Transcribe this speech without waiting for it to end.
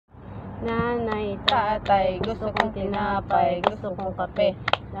Nanay, tatay, gusto kong tinapay, gusto kong kape.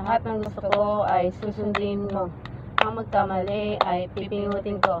 Lahat ng gusto ko ay susundin mo. Ang magkamali ay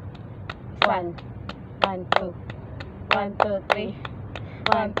pipingutin ko. 1, 1, 2, 1, 2, 3,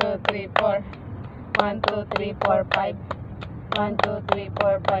 1, 2, 3, 4, 1, 2, 3, 4, 5, 1, 2, 3,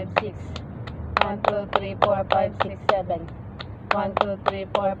 4, 5, 6, 1, 2, 3, 4, 5, 6, 7, 1, 2, 3,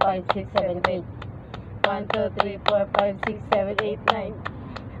 4, 5, 6, 7, 8, 1, 2, 3, 4, 5, 6, 7, 8, 9,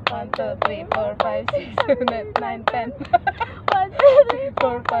 1, 2, 3, 4, 5, 6, 7, 8, 9, 10, 1, 2, 3,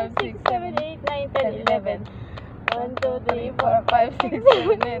 4, 5, 6, 7, 8, 9, 10, 11, 1, 2, 3, 4, 5, 6,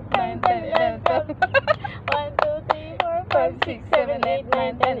 7, 8, 9, 10, 11, 12, 1, 2, 3, 4, 5, 6, 7, 8,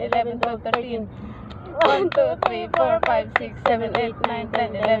 9, 10, 11, 12, 13, 1, 2, 3, 4, 5, 6, 7, 8, 9,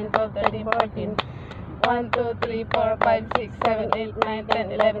 10, 11, 12, 13, 14, 1, 2, 3, 4, 5, 6, 7, 8, 9,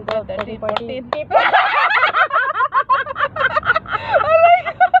 10, 11, 12, 13, 14.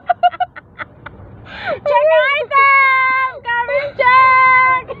 Check item! Current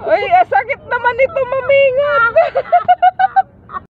check! Uy, sakit naman ito mamingot.